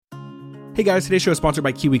Hey guys, today's show is sponsored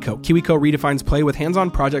by KiwiCo. KiwiCo redefines play with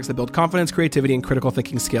hands-on projects that build confidence, creativity, and critical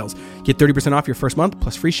thinking skills. Get 30% off your first month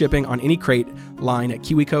plus free shipping on any crate line at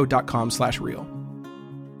kiwico.com/real.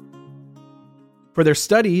 For their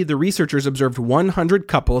study, the researchers observed 100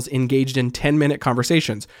 couples engaged in 10-minute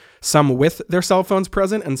conversations, some with their cell phones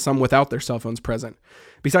present and some without their cell phones present.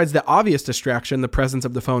 Besides the obvious distraction the presence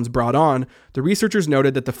of the phones brought on, the researchers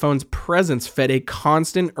noted that the phone's presence fed a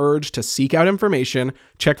constant urge to seek out information,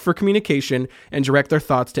 check for communication, and direct their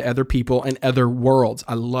thoughts to other people and other worlds.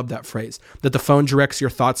 I love that phrase, that the phone directs your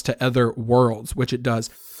thoughts to other worlds, which it does.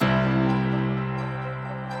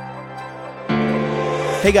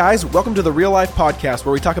 Hey guys, welcome to the Real Life Podcast,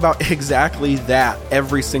 where we talk about exactly that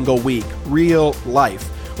every single week, real life,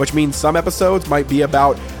 which means some episodes might be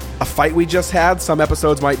about a fight we just had, some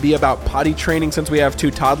episodes might be about potty training since we have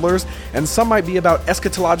 2 toddlers, and some might be about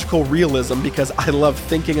eschatological realism because I love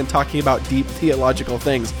thinking and talking about deep theological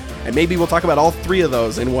things, and maybe we'll talk about all 3 of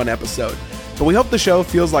those in one episode. But we hope the show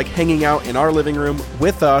feels like hanging out in our living room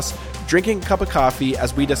with us, drinking a cup of coffee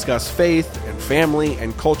as we discuss faith and family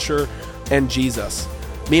and culture and Jesus.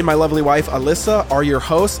 Me and my lovely wife, Alyssa, are your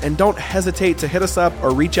hosts, and don't hesitate to hit us up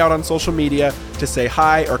or reach out on social media to say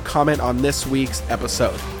hi or comment on this week's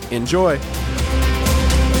episode. Enjoy.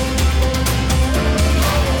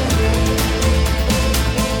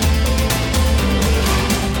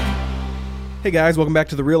 Hey guys, welcome back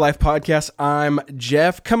to the Real Life Podcast. I'm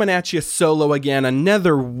Jeff, coming at you solo again,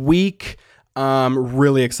 another week.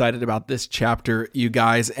 Really excited about this chapter, you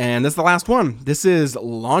guys, and this is the last one. This is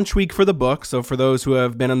launch week for the book, so for those who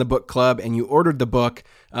have been in the book club and you ordered the book,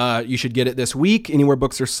 you should get it this week, anywhere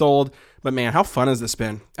books are sold. But man, how fun has this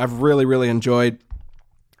been? I've really enjoyed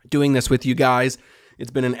doing this with you guys.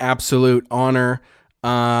 It's been an absolute honor,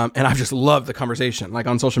 and I've just loved the conversation, like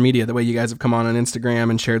on social media, the way you guys have come on Instagram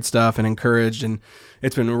and shared stuff and encouraged, and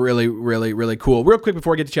it's been really cool. Real quick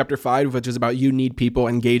before we get to chapter 5, which is about you need people,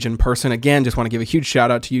 engage in person. Again, just want to give a huge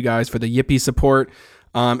shout out to you guys for the Yippee support.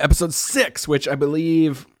 Episode 6, which I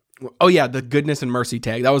believe, the goodness and mercy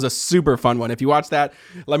tag. That was a super fun one. If you watched that,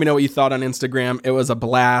 let me know what you thought on Instagram. It was a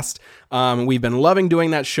blast. We've been loving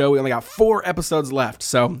doing that show. We only got 4 episodes left,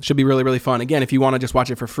 so it should be really fun. Again, if you want to just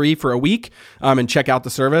watch it for free for a week and check out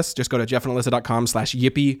the service, just go to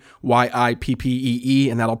jeffandalyssa.com/yippee,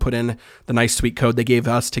 YIPPEE, and that'll put in the nice sweet code they gave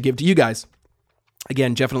us to give to you guys.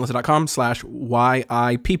 Again,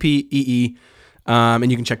 jeffandalyssa.com/YIPPEE. And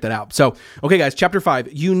you can check that out. So, okay, guys, chapter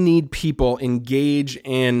 5, you need people, engage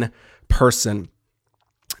in person.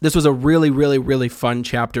 This was a really fun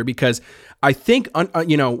chapter because I think,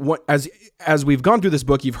 as we've gone through this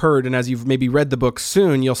book, you've heard, and as you've maybe read the book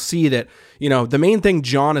soon, you'll see that, the main thing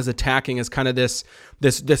John is attacking is kind of this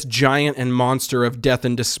giant and monster of death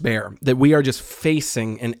and despair, that we are just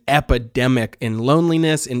facing an epidemic in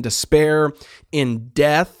loneliness, in despair, in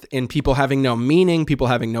death, in people having no meaning, people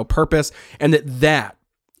having no purpose, and that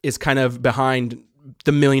is kind of behind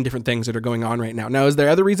the million different things that are going on right now. Now, is there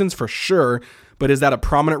other reasons? For sure, but is that a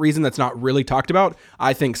prominent reason that's not really talked about?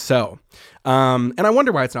 I think so. And I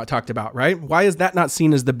wonder why it's not talked about, right? Why is that not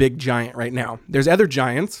seen as the big giant right now? There's other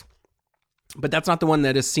giants, but that's not the one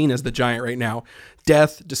that is seen as the giant right now.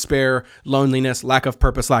 Death, despair, loneliness, lack of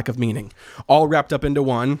purpose, lack of meaning, all wrapped up into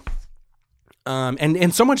one.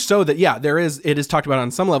 And so much so that, it is talked about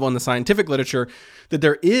on some level in the scientific literature that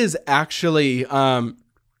there is actually,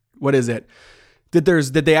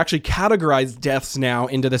 that they actually categorize deaths now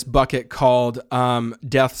into this bucket called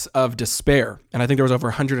deaths of despair. And I think there was over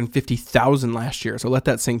 150,000 last year. So let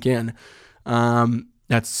that sink in.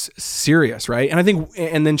 That's serious, right? And I think,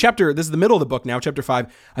 and then this is the middle of the book now, chapter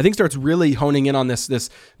 5, I think starts really honing in on this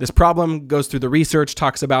problem, goes through the research,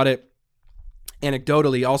 talks about it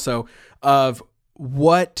anecdotally also of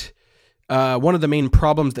what one of the main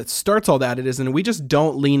problems that starts all that and we just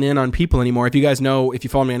don't lean in on people anymore. If you guys know, if you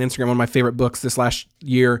follow me on Instagram, one of my favorite books this last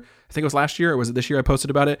year, I think it was last year, or was it this year I posted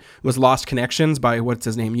about it, was Lost Connections by, what's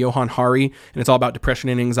his name, Johann Hari, and it's all about depression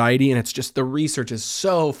and anxiety, and it's just, the research is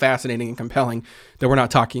so fascinating and compelling that we're not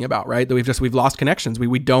talking about, right? That we've lost connections.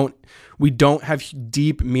 We don't have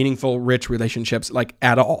deep, meaningful, rich relationships like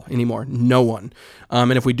at all anymore. No one.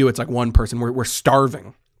 And if we do, it's like one person. We're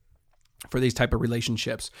starving for these type of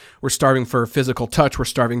relationships. We're starving for physical touch. We're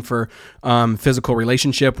starving for physical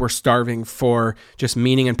relationship. We're starving for just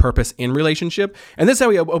meaning and purpose in relationship. And this is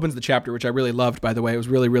how he opens the chapter, which I really loved, by the way. It was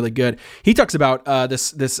really good. He talks about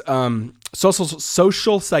this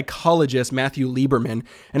social psychologist, Matthew Lieberman,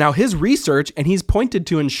 and how his research, and he's pointed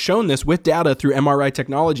to and shown this with data through MRI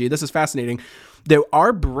technology. This is fascinating. that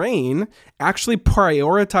our brain actually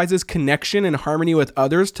prioritizes connection and harmony with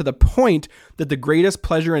others to the point that the greatest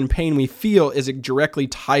pleasure and pain we feel is directly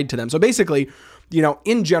tied to them. So basically,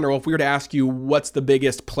 in general, if we were to ask you what's the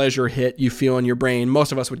biggest pleasure hit you feel in your brain,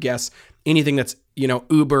 most of us would guess anything that's,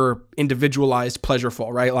 uber individualized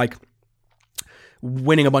pleasureful, right? Like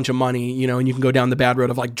winning a bunch of money, and you can go down the bad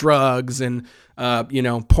road of like drugs and,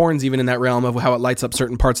 porn's even in that realm of how it lights up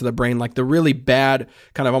certain parts of the brain, like the really bad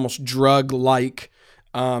kind of almost drug-like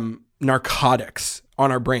narcotics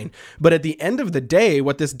on our brain. But at the end of the day,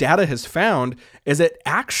 what this data has found is that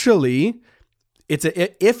actually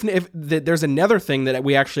if there's another thing that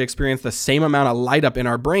we actually experience the same amount of light up in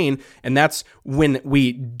our brain, and that's when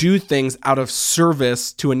we do things out of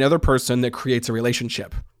service to another person that creates a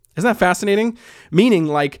relationship. Isn't that fascinating? Meaning,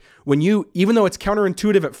 like, even though it's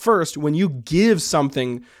counterintuitive at first, when you give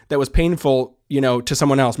something that was painful, to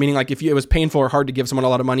someone else, meaning like if it was painful or hard to give someone a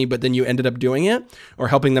lot of money, but then you ended up doing it or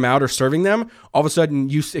helping them out or serving them, all of a sudden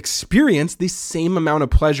you experience the same amount of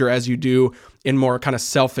pleasure as you do in more kind of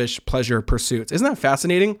selfish pleasure pursuits. Isn't that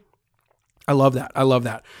fascinating? I love that.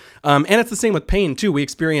 And it's the same with pain too. We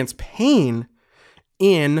experience pain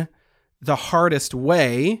in the hardest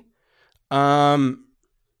way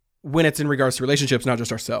when it's in regards to relationships, not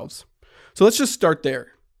just ourselves. So let's just start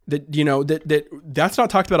there. That's not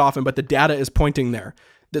talked about often, but the data is pointing there.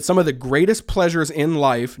 That some of the greatest pleasures in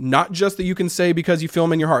life, not just that you can say because you feel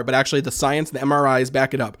them in your heart, but actually the science, the MRIs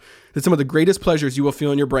back it up, that some of the greatest pleasures you will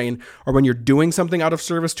feel in your brain are when you're doing something out of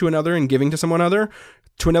service to another and giving to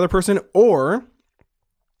another person, or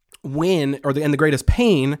the greatest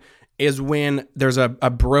pain is when there's a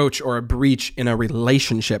broach or a breach in a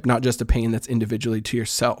relationship, not just a pain that's individually to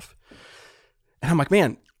yourself. And I'm like,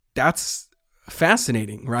 man, that's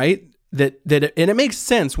fascinating, right? And it makes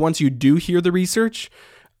sense once you do hear the research,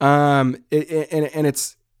 and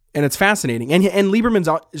it's fascinating. And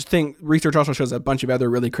Lieberman's research also shows a bunch of other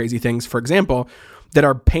really crazy things. For example, that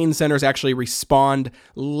our pain centers actually respond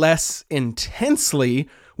less intensely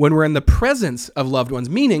when we're in the presence of loved ones,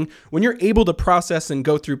 meaning when you're able to process and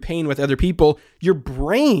go through pain with other people, your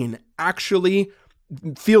brain actually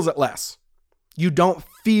feels it less. You don't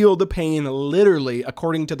feel the pain literally,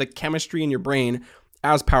 according to the chemistry in your brain,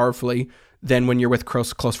 as powerfully than when you're with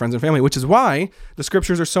close friends and family, which is why the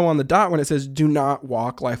scriptures are so on the dot when it says, do not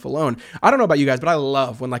walk life alone. I don't know about you guys, but I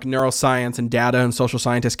love when like neuroscience and data and social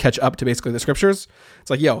scientists catch up to basically the scriptures. It's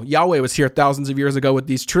like, Yahweh was here thousands of years ago with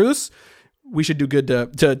these truths. We should do good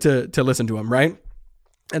to listen to them, right?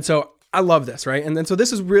 And so I love this, right? And then so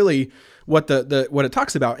this is really what what it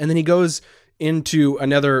talks about. And then he goes into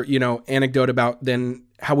another, anecdote about then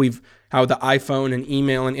how the iPhone and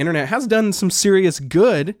email and internet has done some serious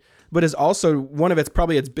good, but is also one of its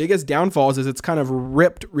biggest downfalls is it's kind of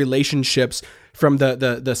ripped relationships from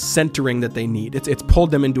the centering that they need. It's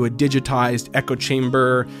pulled them into a digitized echo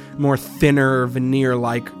chamber, more thinner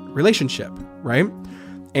veneer-like relationship, right?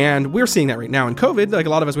 And we're seeing that right now in COVID. Like a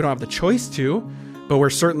lot of us, we don't have the choice to, but we're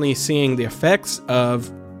certainly seeing the effects of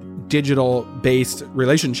digital-based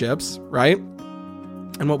relationships, right?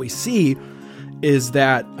 And what we see is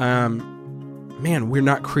that, we're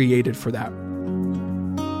not created for that.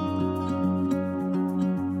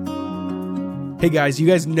 Hey guys, you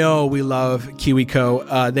guys know we love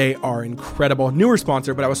KiwiCo. They are incredible. Newer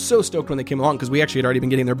sponsor, but I was so stoked when they came along because we actually had already been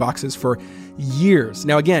getting their boxes for years.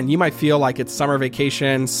 Now again, you might feel like it's summer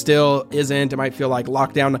vacation, still isn't. It might feel like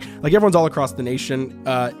lockdown. Like everyone's all across the nation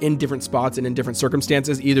in different spots and in different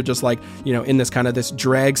circumstances, either just like, in this kind of this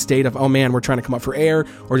drag state of, oh man, we're trying to come up for air,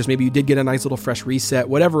 or just maybe you did get a nice little fresh reset,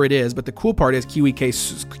 whatever it is. But the cool part is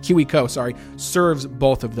KiwiCo serves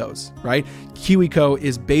both of those, right? KiwiCo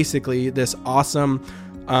is basically this awesome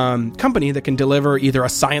company that can deliver either a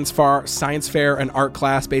science fair, an art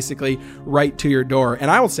class, basically right to your door. And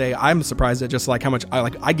I will say, I'm surprised at just like how much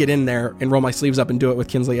I get in there and roll my sleeves up and do it with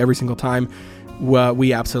Kinsley every single time.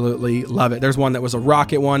 We absolutely love it. There's one that was a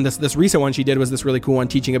rocket one. This recent one she did was this really cool one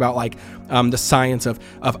teaching about like the science of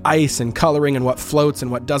ice and coloring and what floats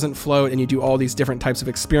and what doesn't float. And you do all these different types of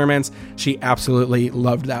experiments. She absolutely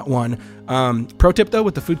loved that one. Pro tip though,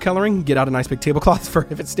 with the food coloring, get out a nice big tablecloth for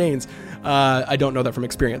if it stains. I don't know that from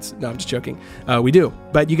experience. No, I'm just joking. We do.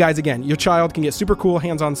 But you guys, again, your child can get super cool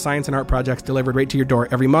hands-on science and art projects delivered right to your door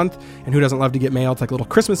every month. And who doesn't love to get mail? It's like little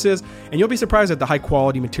Christmases. And you'll be surprised at the high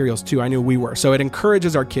quality materials too. I knew we were. So it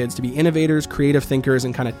encourages our kids to be innovators, creative thinkers,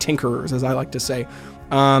 and kind of tinkerers, as I like to say.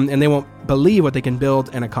 And they won't believe what they can build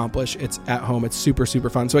and accomplish. It's at home. It's super, super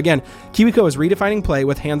fun. So again, KiwiCo is redefining play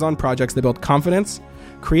with hands-on projects that build confidence,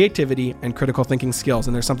 creativity, and critical thinking skills.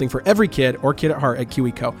 And there's something for every kid or kid at heart at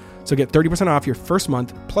KiwiCo. So get 30% off your first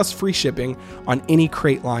month plus free shipping on any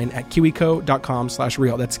crate line at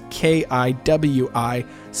kiwico.com/real. That's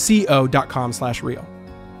KIWICO.com/real.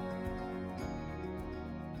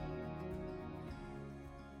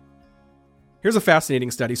 Here's a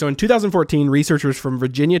fascinating study. So in 2014, researchers from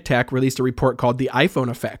Virginia Tech released a report called The iPhone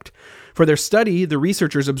Effect. For their study, the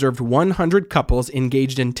researchers observed 100 couples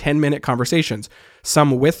engaged in 10-minute conversations,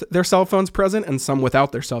 some with their cell phones present and some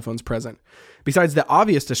without their cell phones present. Besides the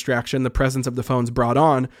obvious distraction the presence of the phones brought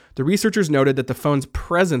on, the researchers noted that the phone's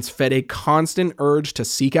presence fed a constant urge to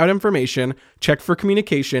seek out information, check for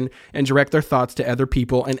communication, and direct their thoughts to other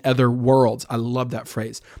people and other worlds. I love that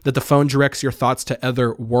phrase, that the phone directs your thoughts to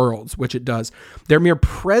other worlds, which it does. Their mere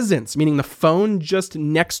presence, meaning the phone just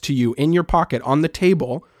next to you in your pocket on the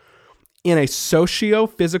table, in a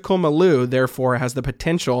socio-physical milieu, therefore, has the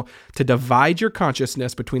potential to divide your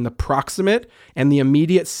consciousness between the proximate and the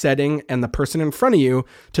immediate setting and the person in front of you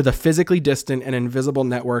to the physically distant and invisible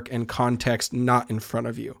network and context not in front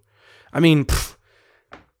of you. I mean,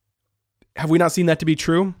 have we not seen that to be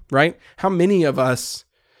true, right? How many of us,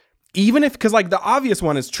 even if, because like the obvious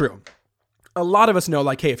one is true. A lot of us know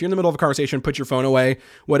like, hey, if you're in the middle of a conversation, put your phone away,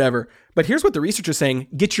 whatever. But here's what the research is saying.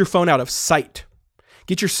 Get your phone out of sight.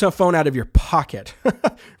 Get your phone out of your pocket,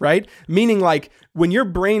 right? Meaning like when your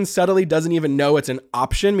brain subtly doesn't even know it's an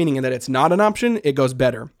option, meaning that it's not an option, it goes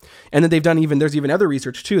better. And then there's even other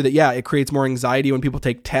research too, that it creates more anxiety when people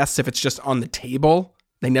take tests if it's just on the table.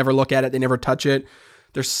 They never look at it. They never touch it.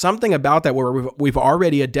 There's something about that where we've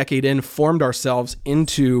already a decade in formed ourselves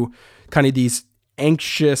into kind of these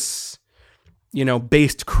anxious,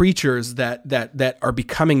 based creatures that are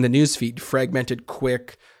becoming the newsfeed, fragmented,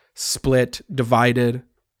 quick, split, divided,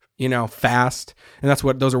 fast. And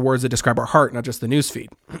those are words that describe our heart, not just the newsfeed.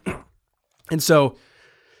 And so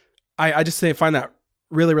I just find that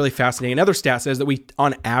really, really fascinating. Another stat says that we,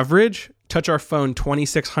 on average, touch our phone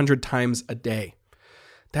 2,600 times a day.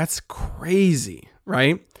 That's crazy,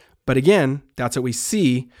 right? But again, that's what we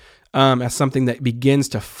see as something that begins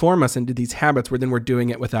to form us into these habits where then we're doing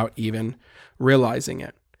it without even realizing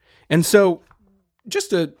it. And so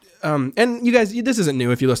and you guys, this isn't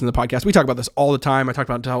new if you listen to the podcast. We talk about this all the time. I talked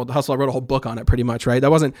about Tell the Hustle. I wrote a whole book on it pretty much, right?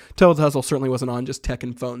 Tell the Hustle certainly wasn't on just tech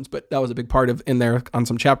and phones, but that was a big part of in there on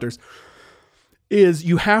some chapters, is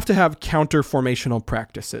you have to have counter-formational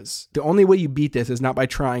practices. The only way you beat this is not by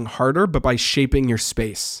trying harder, but by shaping your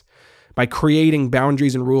space, by creating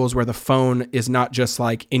boundaries and rules where the phone is not just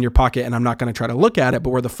like in your pocket and I'm not going to try to look at it, but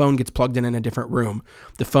where the phone gets plugged in a different room.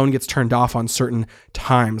 The phone gets turned off on certain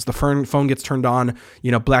times. The phone gets turned on,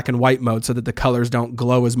 black and white mode so that the colors don't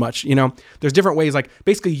glow as much. There's different ways, like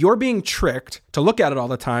basically you're being tricked to look at it all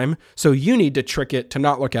the time. So you need to trick it to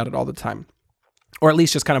not look at it all the time, or at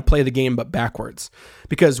least just kind of play the game, but backwards,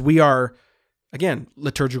 because we are, again,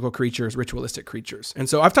 liturgical creatures, ritualistic creatures. And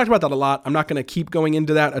so I've talked about that a lot. I'm not going to keep going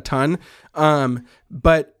into that a ton.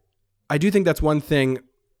 But I do think that's one thing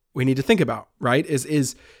we need to think about, right?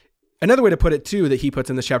 Is another way to put it too, that he puts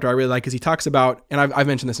in this chapter I really like, is he talks about, and I've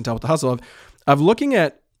mentioned this in Tell with the Hustle, of looking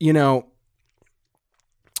at,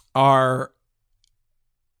 our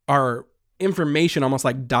information almost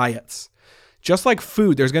like diets. Just like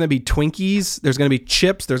food, there's going to be Twinkies, there's going to be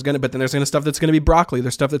chips, but then there's going to stuff that's going to be broccoli.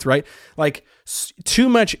 There's stuff that's right. Like too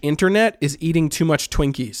much internet is eating too much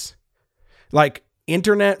Twinkies. Like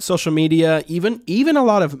internet, social media, even a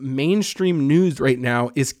lot of mainstream news right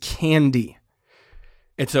now is candy.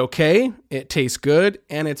 It's okay, it tastes good,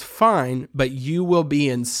 and it's fine, but you will be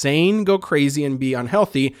insane, go crazy, and be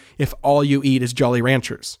unhealthy if all you eat is Jolly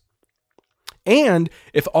Ranchers. And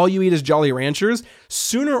if all you eat is Jolly Ranchers,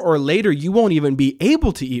 sooner or later, you won't even be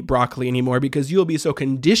able to eat broccoli anymore because you'll be so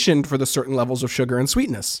conditioned for the certain levels of sugar and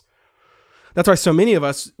sweetness. That's why so many of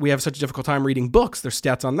us, we have such a difficult time reading books. There's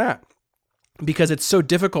stats on that. Because it's so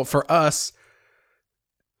difficult for us,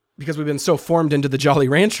 because we've been so formed into the Jolly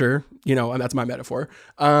Rancher, and that's my metaphor,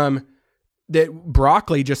 that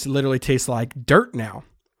broccoli just literally tastes like dirt now.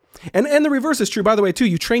 And the reverse is true, by the way, too.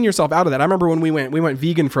 You train yourself out of that. I remember when we went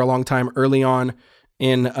vegan for a long time early on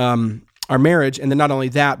in our marriage. And then not only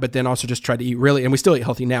that, but then also just tried to eat really, and we still eat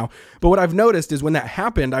healthy now. But what I've noticed is when that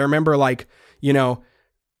happened, I remember like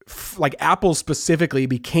apples specifically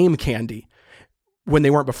became candy when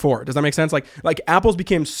they weren't before. Does that make sense? Like apples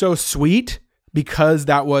became so sweet because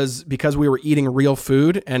we were eating real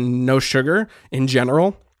food and no sugar in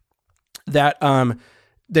general, that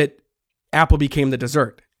apple became the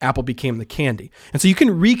dessert. Apple became the candy. And so you can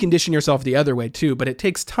recondition yourself the other way too, but it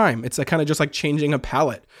takes time. It's kind of just like changing a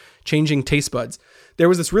palate. changing taste buds. There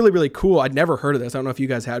was this really, really cool, I'd never heard of this. I don't know if you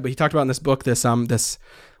guys had, but he talked about in this book, this,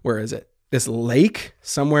 where is it? This lake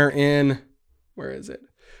somewhere in, where is it?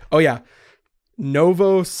 Oh yeah.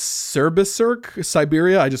 Novosibirsk,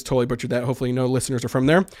 Siberia. I just totally butchered that. Hopefully listeners are from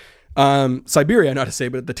there. Siberia, not to say,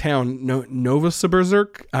 but the town,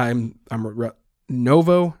 Novosibirsk.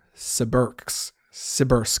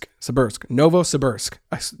 Novosibirsk.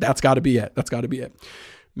 That's got to be it.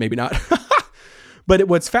 Maybe not. But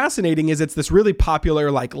what's fascinating is it's this really popular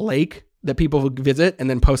like lake that people visit and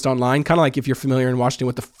then post online. Kind of like if you're familiar in Washington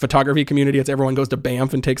with the photography community, it's everyone goes to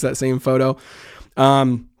Banff and takes that same photo.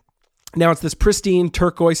 Now it's this pristine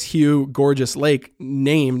turquoise hue, gorgeous lake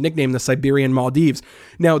nicknamed the Siberian Maldives.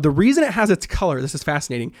 Now the reason it has its color, this is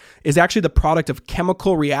fascinating, is actually the product of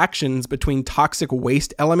chemical reactions between toxic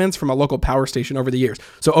waste elements from a local power station over the years.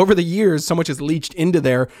 So over the years, so much is leached into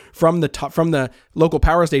there from the local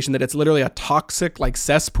power station that it's literally a toxic like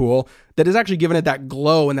cesspool that is actually giving it that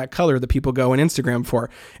glow and that color that people go on Instagram for.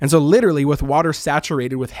 And so literally with water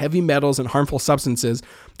saturated with heavy metals and harmful substances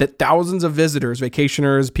that thousands of visitors,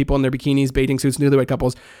 vacationers, people in their bikinis, bathing suits, newlywed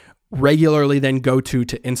couples regularly then go to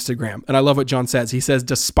Instagram. And I love what John says. He says,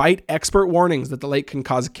 despite expert warnings that the lake can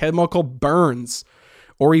cause chemical burns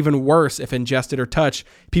or even worse if ingested or touched,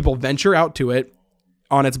 people venture out to it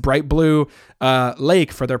on its bright blue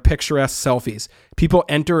lake for their picturesque selfies. People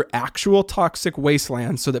enter actual toxic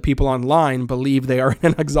wastelands so that people online believe they are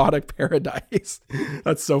in an exotic paradise.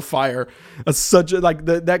 That's so fire. That's such a, like,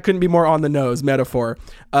 that couldn't be more on the nose metaphor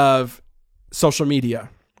of social media.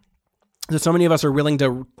 So many of us are willing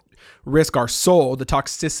to risk our soul, the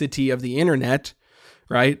toxicity of the internet,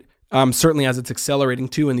 right? Certainly as it's accelerating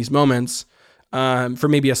too in these moments, for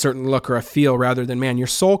maybe a certain look or a feel rather than, man, your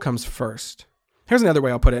soul comes first. Here's another way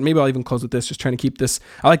I'll put it. And maybe I'll even close with this, just trying to keep this.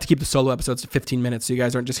 I like to keep the solo episodes to 15 minutes so you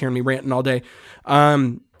guys aren't just hearing me ranting all day.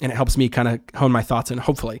 And it helps me kind of hone my thoughts in,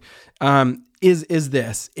 hopefully.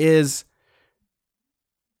 Is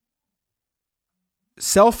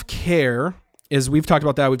self-care is, we've talked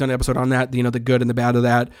about that. We've done an episode on that, the good and the bad of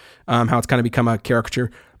that, how it's kind of become a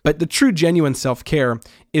caricature. But the true, genuine self-care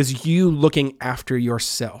is you looking after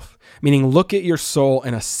yourself, meaning look at your soul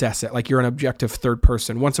and assess it like you're an objective third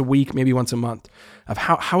person once a week, maybe once a month, of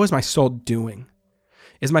how is my soul doing?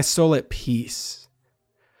 Is my soul at peace?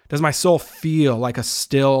 Does my soul feel like a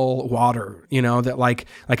still water, that like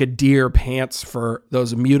a deer pants for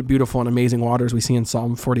those beautiful and amazing waters we see in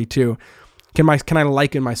Psalm 42? Can I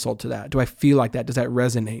liken my soul to that? Do I feel like that? Does that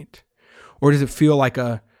resonate? Or does it feel like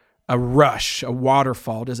a rush, a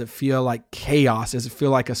waterfall? Does it feel like chaos? Does it feel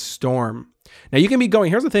like a storm? Now you can be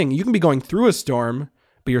going, here's the thing, you can be going through a storm,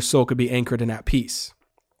 but your soul could be anchored and at peace.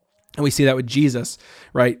 And we see that with Jesus,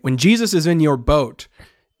 right? When Jesus is in your boat,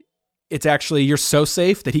 it's actually, you're so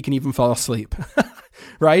safe that he can even fall asleep,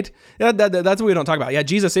 right? That's what we don't talk about. Yeah,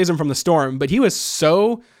 Jesus saves him from the storm, but he was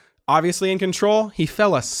so obviously in control, he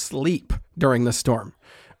fell asleep during the storm.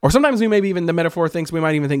 Or sometimes the metaphor thinks we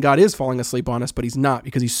might even think God is falling asleep on us, but he's not,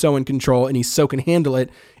 because he's so in control and he so can handle it,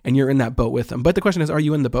 and you're in that boat with him. But the question is, are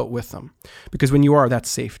you in the boat with them? Because when you are, that's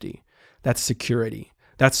safety, that's security,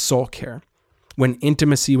 that's soul care, when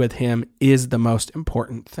intimacy with him is the most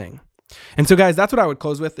important thing. And so guys, that's what I would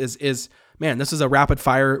close with is man, this is a rapid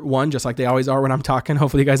fire one, just like they always are when I'm talking.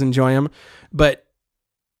 Hopefully you guys enjoy them. But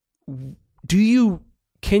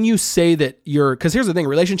can you say that because here's the thing,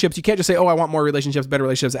 relationships, you can't just say, oh, I want more relationships, better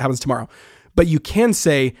relationships, that happens tomorrow. But you can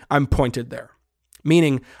say, I'm pointed there.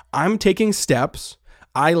 Meaning, I'm taking steps,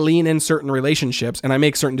 I lean in certain relationships, and I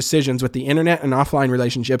make certain decisions with the internet and offline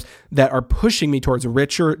relationships that are pushing me towards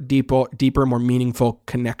richer, deeper, more meaningful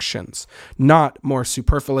connections, not more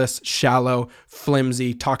superfluous, shallow,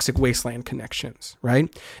 flimsy, toxic wasteland connections,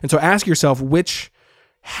 right? And so ask yourself, which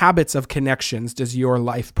habits of connections does your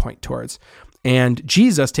life point towards? And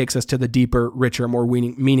Jesus takes us to the deeper, richer, more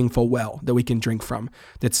meaningful well that we can drink from,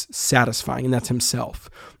 that's satisfying, and that's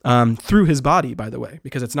himself, through his body, by the way,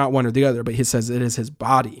 because it's not one or the other, but he says it is his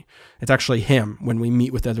body. It's actually him when we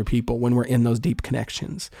meet with other people, when we're in those deep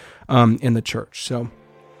connections in the church. So,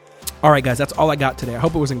 all right, guys, that's all I got today. I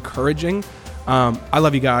hope it was encouraging. I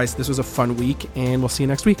love you guys. This was a fun week, and we'll see you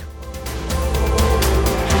next week.